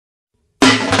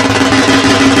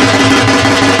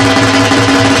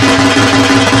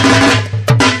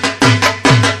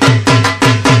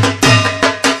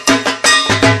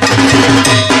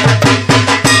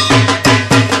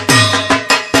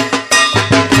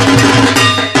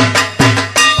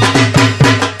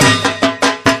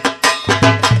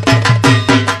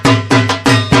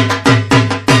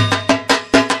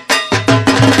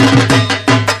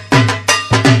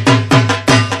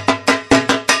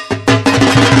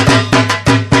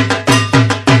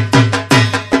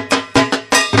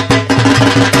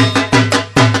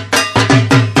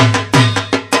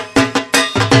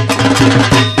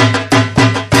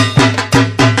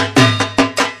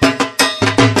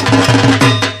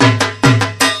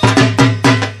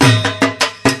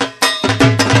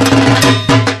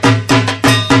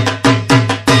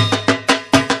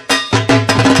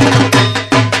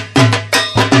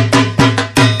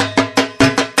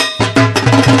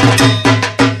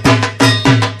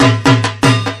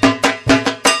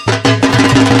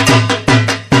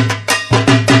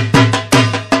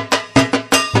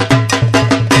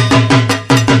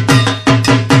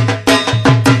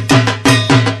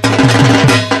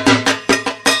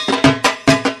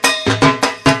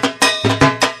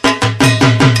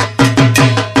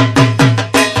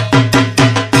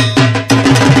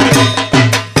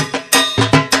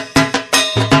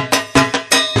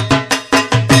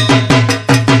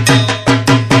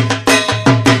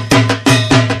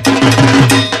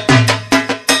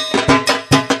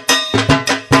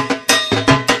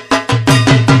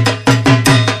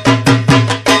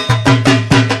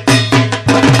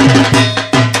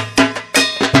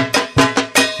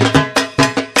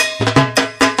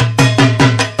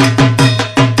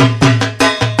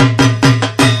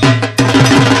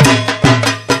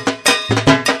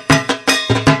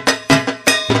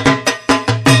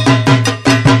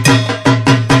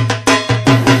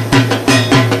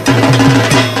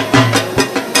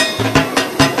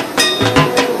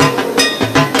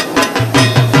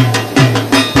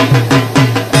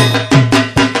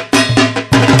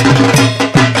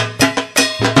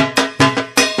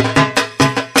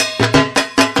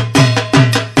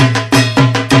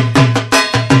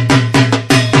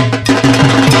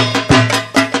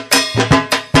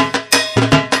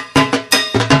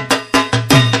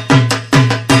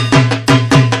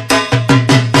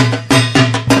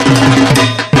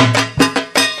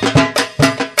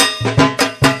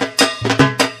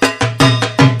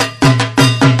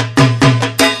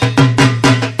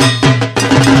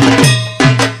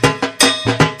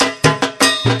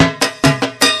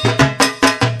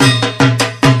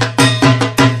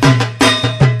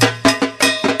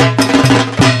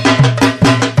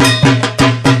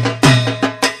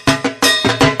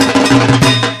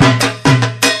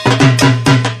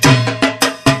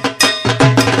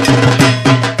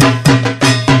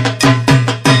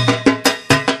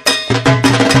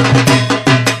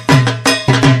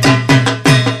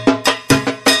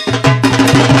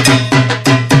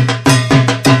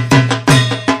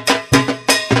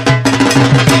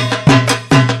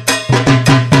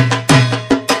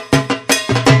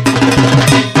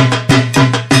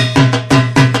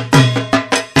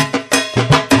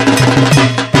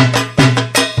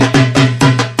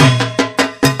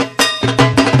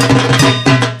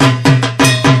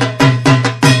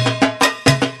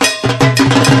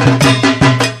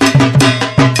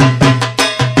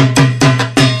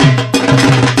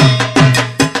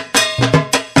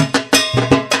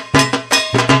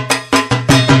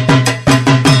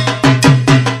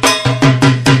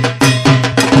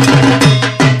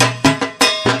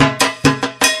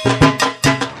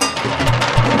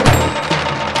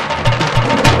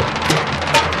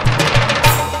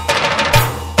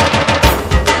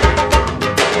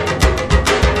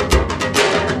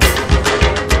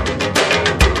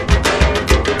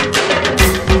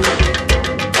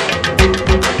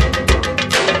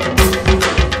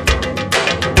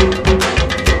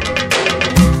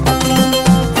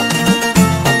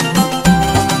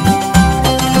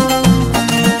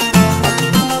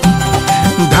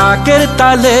ঢাকের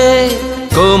তালে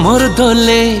কোমর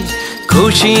দোলে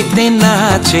খুশিতে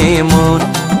নাচে মন।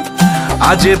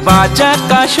 আজ বাজা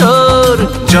কাসর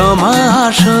জমা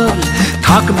আসর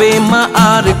থাকবে মা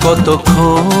আর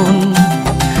কতক্ষণ।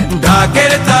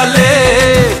 ঢাকের তালে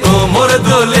কোমর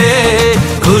দোলে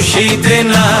খুশিতে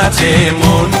নাচে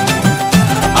মন।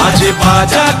 আজ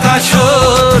বাজা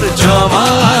কাসর জমা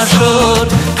আসর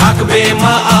থাকবে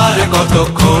মা আর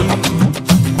কতক্ষণ।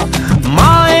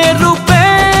 মায়ের রূপে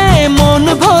মন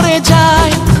ভরে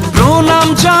যায় প্রণাম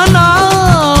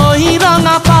জানাই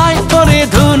রাঙা পায় করে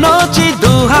ধুনচি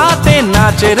দুহাতে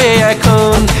নাচে রে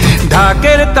এখন।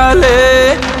 ঢাকের তালে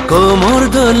কোমর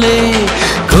দোলে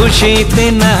খুশিতে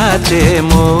নাচে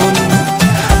মন।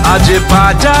 আজ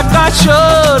বাজা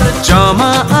কাসর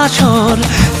জমা আসর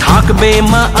থাকবে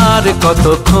মা আর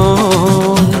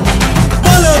কতক্ষণ।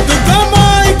 বলো দুর্গা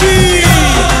মাইকি,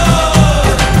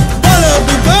 বলো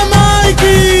দুর্গা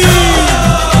মাইকি,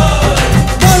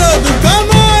 বলো দুর্গা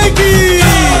মাইকি,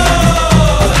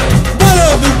 বলো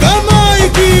দুর্গা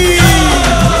মাইকি।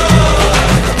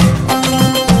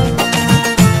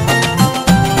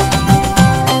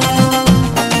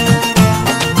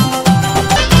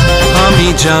 আমি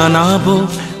জানাবো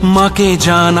মাকে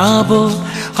জানাবো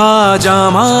আজ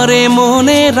আমারে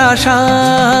মনের আশা,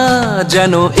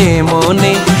 যেন এ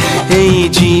মনে এই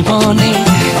জীবনে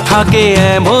থাকে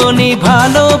এমনই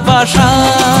ভালোবাসা।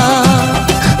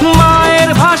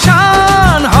 মায়ের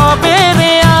ভাষান হবে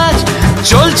রে আজ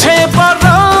চলছে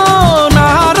বরণ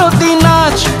আরতি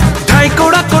নাচ। ঢাই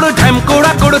কোড়া কোড় ঢ্যাম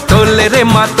কোড়া কোড় তোলে রে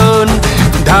মাতন।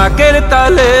 ঢাকের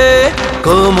তালে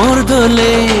কোমর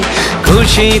দোলে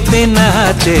খুশিতে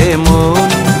নাচে মন।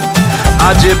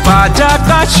 আজ বাজা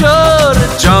কাসর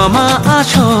জমা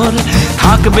আসর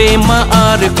থাকবে মা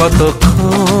আর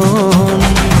কতক্ষণ।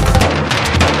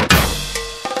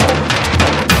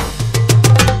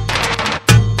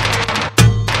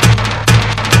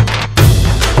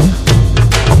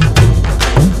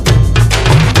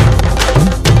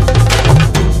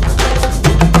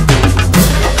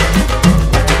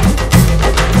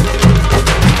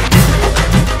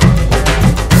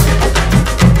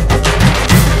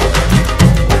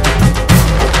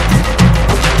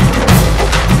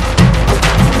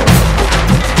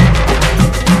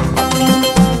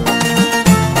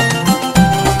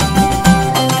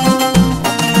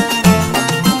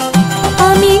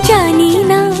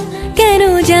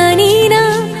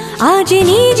 আজ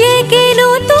নিজেকে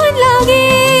নতুন লাগে,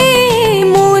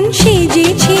 মন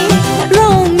সেজেছে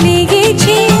রং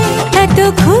লেগেছে এত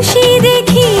খুশি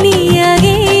দেখিনি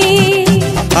আগে।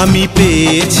 আমি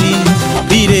পেয়েছি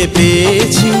ফিরে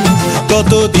পেয়েছি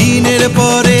কত দিনের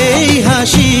পরে এই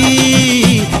হাসি,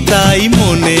 তাই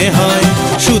মনে হয়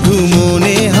শুধু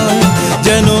মনে হয়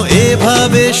যেন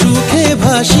এভাবে সুখে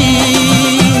ভাসি।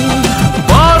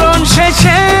 বরণ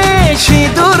শেষে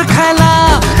সিঁদুর খেলা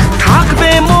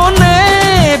থাকবে মনে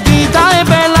বিদায়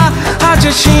বেলা। আজ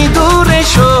সিঁদুরে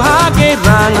সোহাগে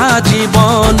রাঙা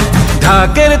জীবন।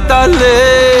 ঢাকের তালে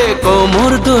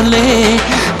কোমর দোলে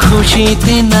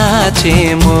খুশিতে নাচে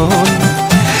মন।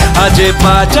 আজ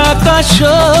বাজা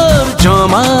কাসর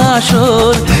জমা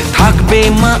আসর থাকবে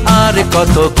মা আর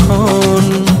কতক্ষণ।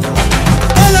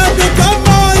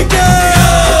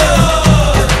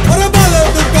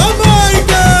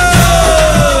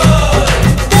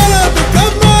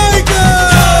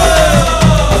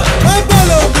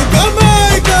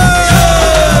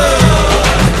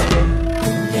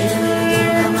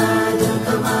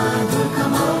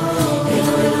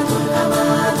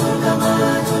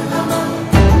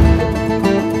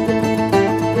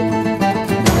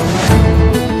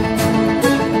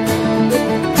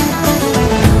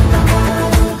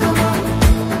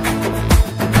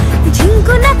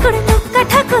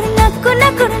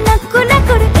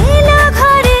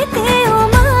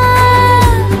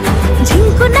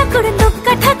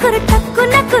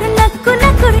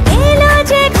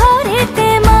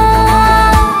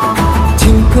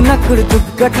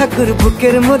 দুর্গা ঠাকুর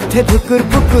বুকের মধ্যে ধুকুর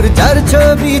পুকুর যার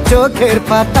ছবি চোখের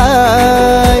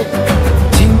পাতায়।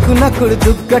 ঝিঙ্কু নাকুর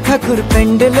দুর্গা ঠাকুর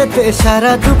প্যান্ডেলেতে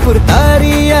সারা দুপুর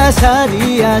তারি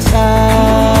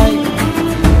আশায়।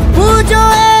 পুজো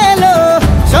এলো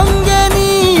সঙ্গে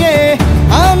নিয়ে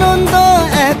আনন্দ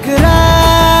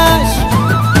একরাশ,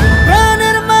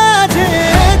 প্রাণের মাঝে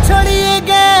ছড়িয়ে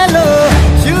গেল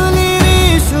শিউলির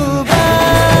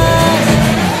সুবাস।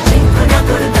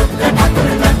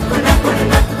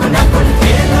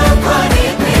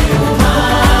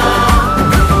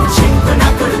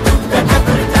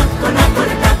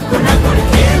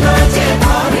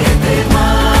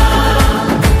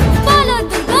 বলো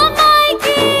দুর্গা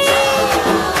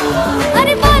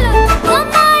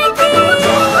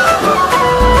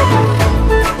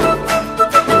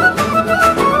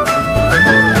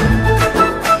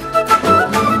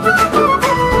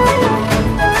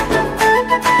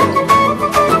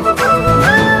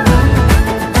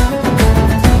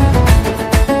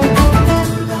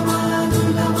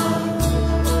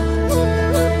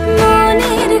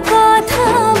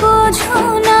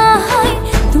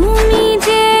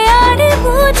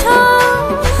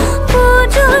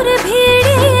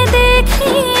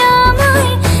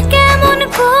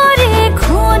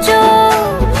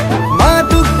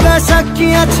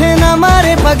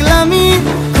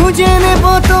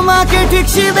তোমাকে ঠিক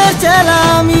শিবে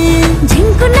চালামি।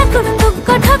 ঝিঙ্কু নাকুর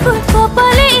দুগ্গা ঠাকুর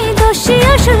কপালে দোষী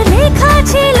অসুর লেখা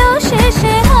ছিল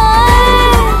শেষে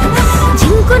হায়।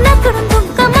 ঝিঙ্কু নাকুর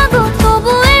দুগ্গা মাগো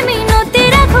তবু এ মিনতি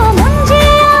রাখো মন যে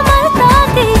আমার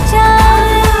তাকে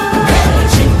চায়।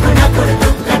 ঝিঙ্কু নাকুর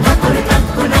দুগ্গা ঠাকুর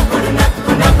নাকু নাকুর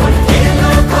নাকু নাকুর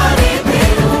এলো ঘরে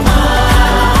দেউমা।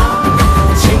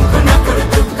 ঝিঙ্কু নাকুর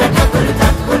দুগ্গা ঠাকুর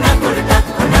নাকু নাকুর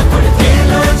নাকু নাকুর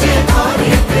এলো যে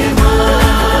ঘরে দেউমা।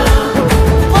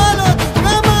 বলো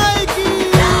দুর্গা মাই কি,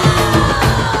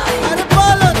 আরে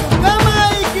বলো দুর্গা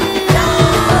মাই কি।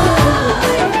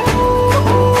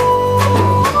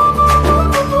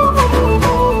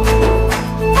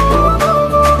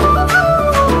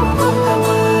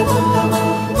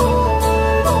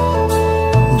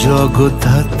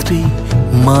 জগদ্ধাত্রী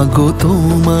মাগো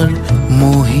তোমার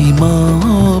মহিমা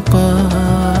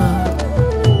অপার,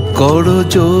 করো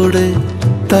জোড়ে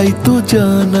তাই তো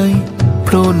জানাই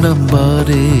প্রণাম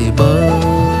বারে বার।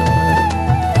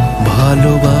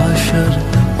 ভালোবাসার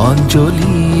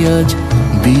অঞ্জলি আজ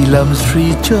দিলাম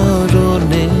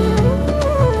শ্রীচরণে,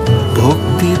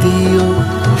 ভক্তি দিও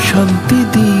শান্তি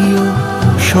দিও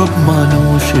সব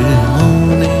মানুষের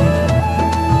মনে।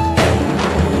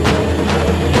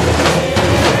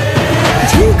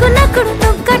 ঝিঙ্কু নাকুর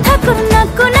দুগ্গা ঠাকুর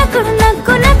নাকু নাকুর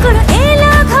নাকু নাকুর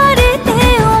এলো ঘরে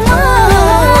দেউমা।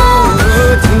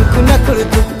 ঝিঙ্কু নাকুর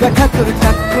দুর্গা ঠাকুর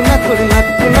টাকু নাকুর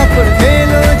নাকু নাকুর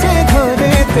এলো যে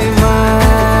ঘরেতে মা।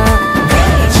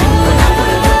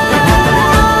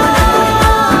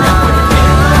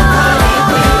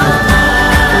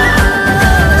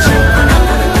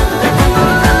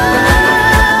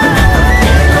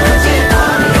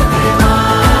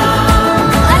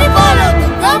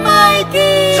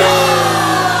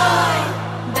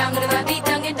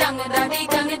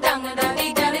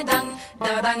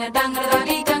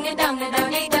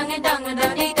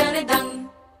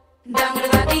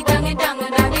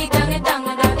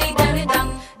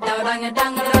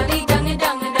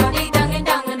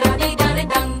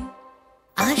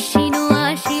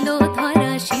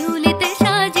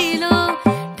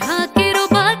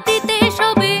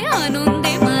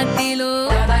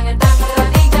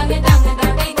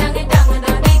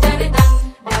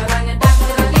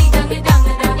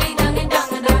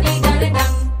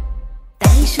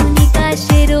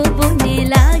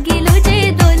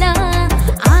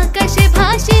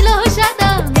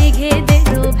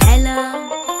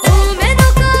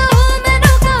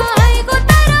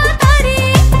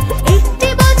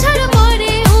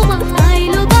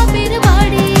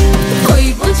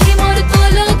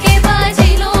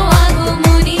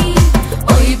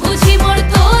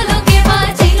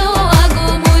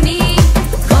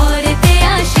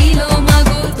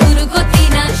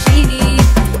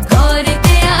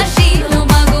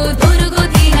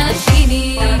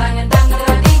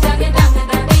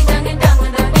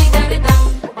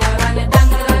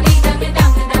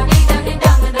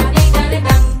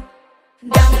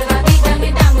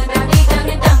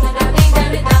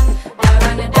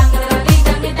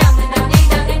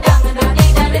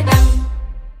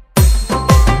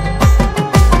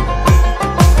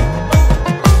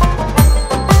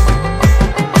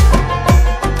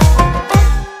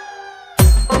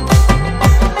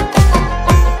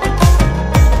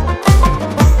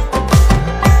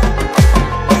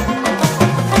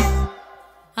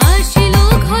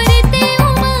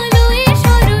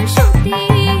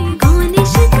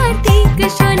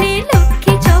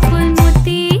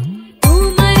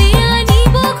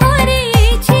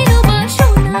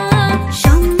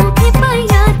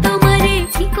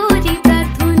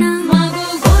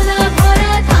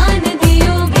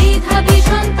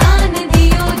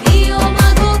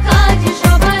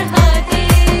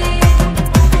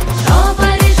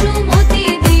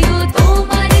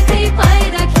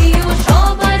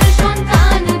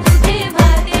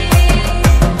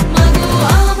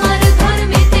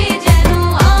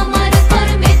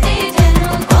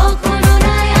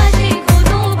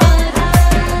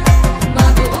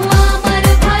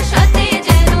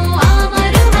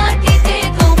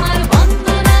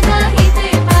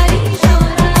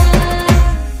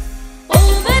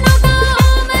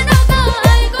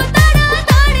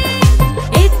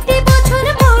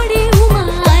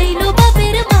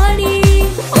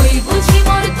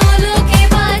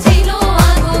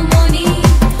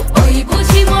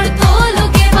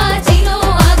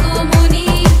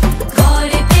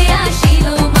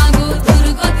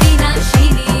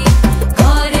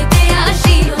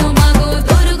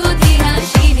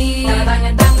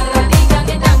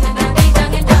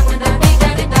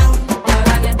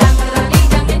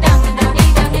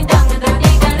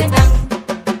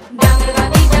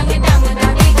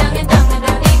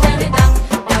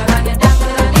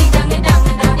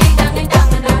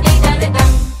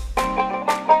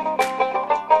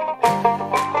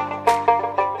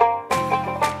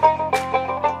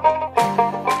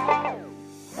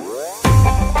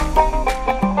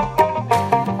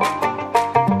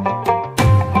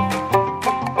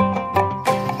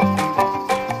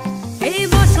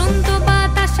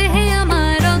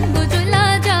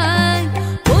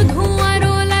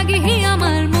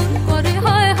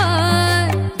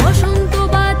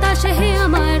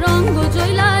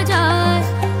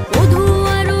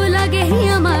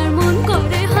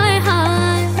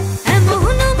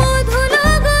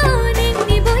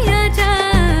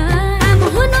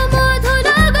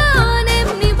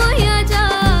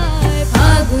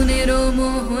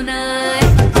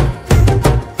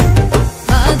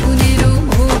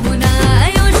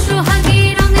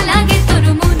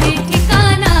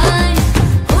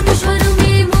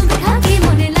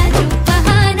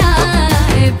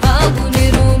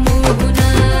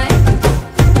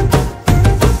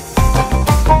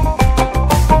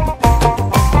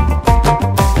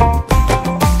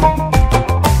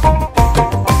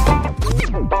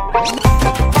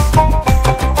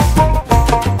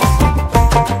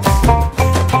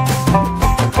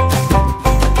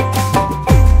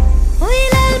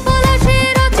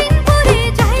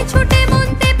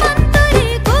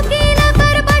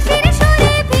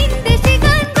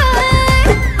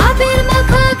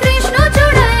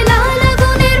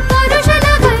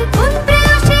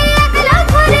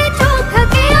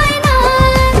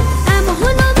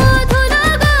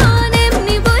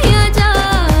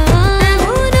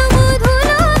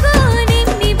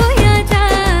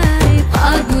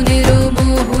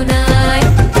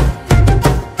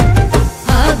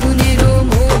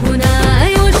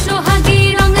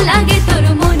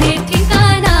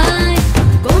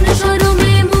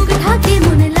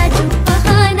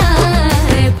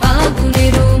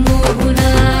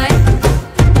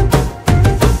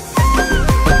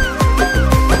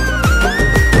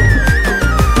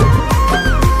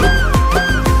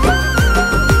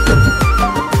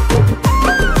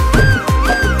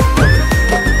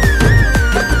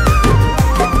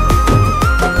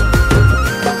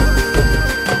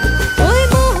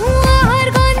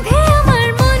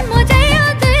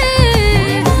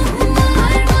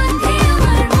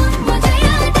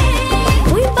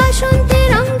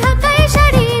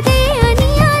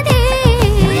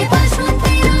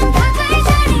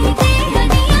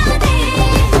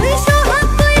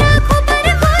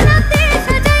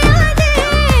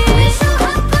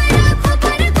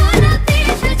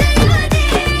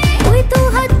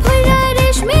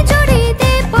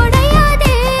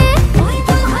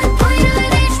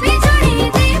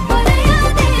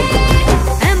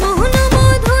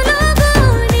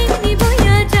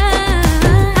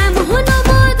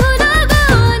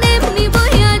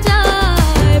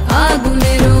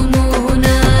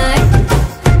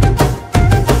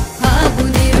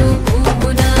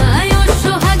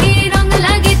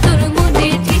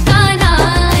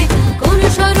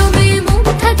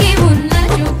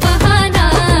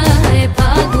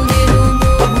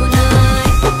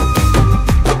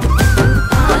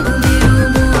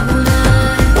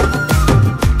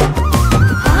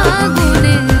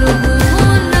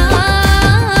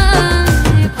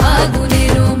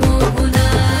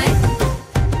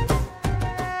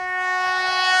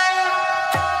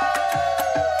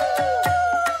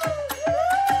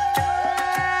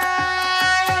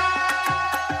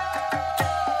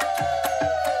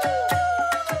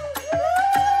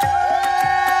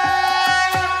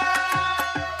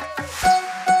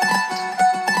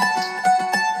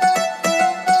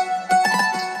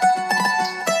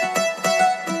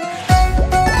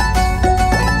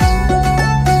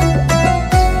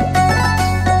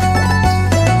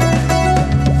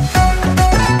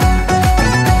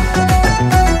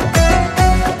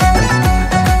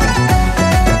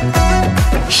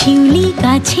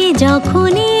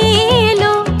 যখন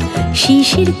এলো,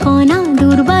 শিশির কণা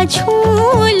দুর্বা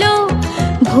ছুঁলো,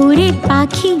 ভোরের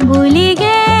পাখি বলে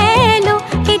গেল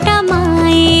এটা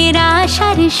মায়ের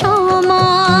আসার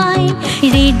সময়।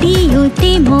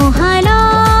 রেডিওতে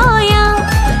মহালয়া,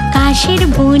 কাশের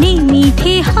বনে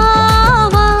মিঠে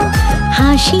হাওয়া,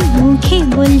 হাসি মুখে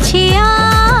বলছে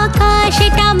আকাশ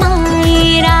এটা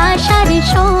মায়ের আসার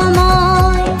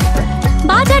সময়।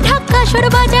 বাজা ঢাক্কা সুর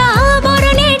বাজা,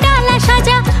 বরণে ডালা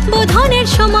সাজা, বোধনের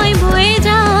সময় বয়ে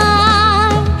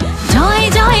যায়। জয়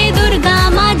জয় দুর্গা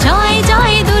মা, জয়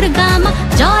জয় দুর্গা মা,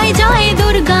 জয় জয়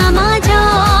দুর্গা মা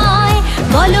জয়।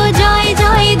 বলো জয়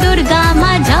জয় দুর্গা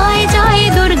মা, জয় জয়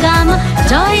দুর্গা মা,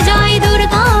 জয় জয়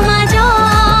দুর্গা মা জয়।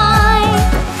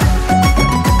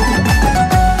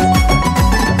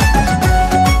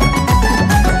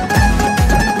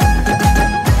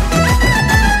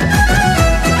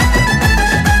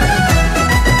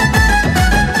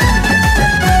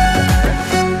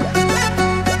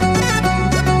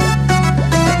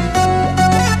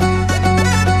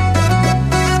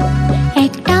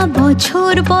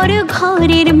 বছর পর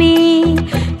ঘরের মেয়ে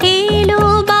এলো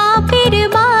বাপের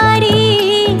বাড়ি,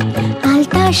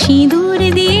 আলতা সিঁদুর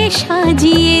দিয়ে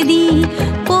সাজিয়ে দি,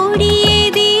 পরিয়ে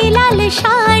দি লাল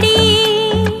শাড়ি।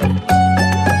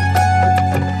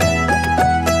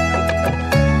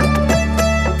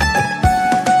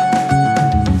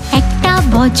 একটা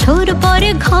বছর পর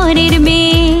ঘরের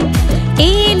মেয়ে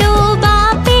এলো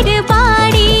বাপের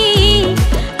বাড়ি,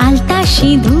 আলতা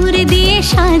সিঁদুর দিয়ে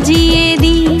সাজিয়ে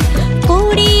দি,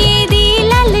 পরিয়ে দি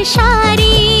লাল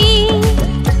শাড়ি।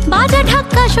 বাজা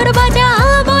ঢাক্কা সুর বাজা,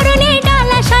 বরণে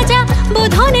ডালা সাজা,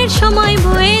 বোধনের সময়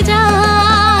বয়ে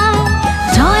যায়।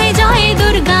 জয় জয়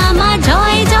দুর্গা মা,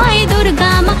 জয় জয়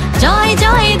দুর্গা মা, জয়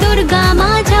জয় দুর্গা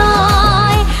মা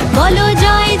জয়। বলো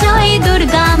জয় জয়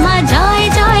দুর্গা মা, জয়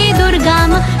জয় দুর্গা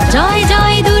মা, জয়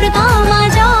জয় দুর্গা মা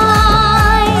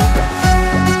জয়।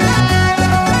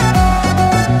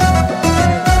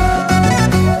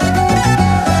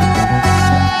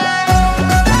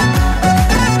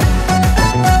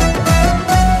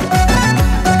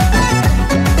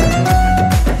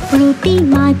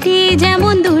 প্রতিমাতে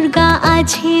যেমন দুর্গা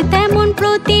আছে, তেমন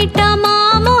প্রতিটা মা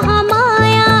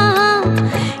মহামায়া।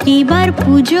 এবার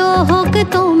পুজো হোক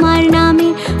তোমার নামে,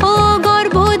 ও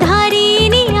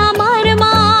গর্ভধারিণী আমার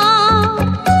মা।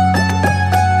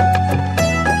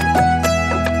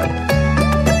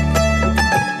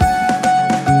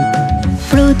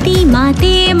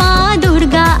 প্রতিমাতে মা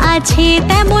দুর্গা আছে,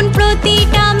 তেমন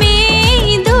প্রতিটা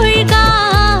মেয়ে দুর্গা।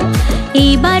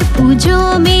 এবার পুজো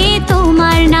মেয়ে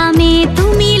তোমার নামে,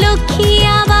 তুমি লক্ষ্মী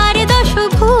আবার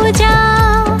দশভুজা।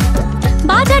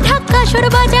 বাজা ঢাক্কা সুর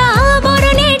বাজা,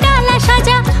 বরণে ডালা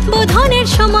সাজা, বোধনের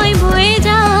সময় বয়ে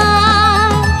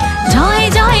যায়। জয়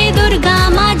জয় দুর্গা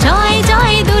মা, জয়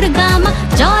জয় দুর্গা মা,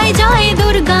 জয় জয়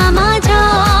দুর্গা মা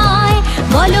জয়।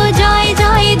 বলো জয়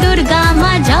জয় দুর্গা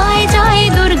মা, জয় জয়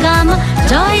দুর্গা মা,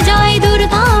 জয় জয়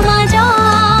দুর্গা মা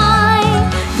জয়।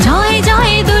 জয়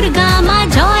জয় দুর্গা মা,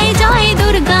 জয় জয়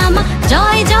দুর্গা মা,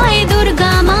 জয় জয়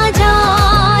দুর্গা মা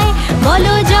জয়।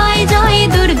 বলো জয় জয়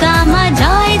দুর্গা মা,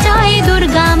 জয় জয়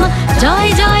দুর্গা মা, জয়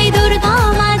জয়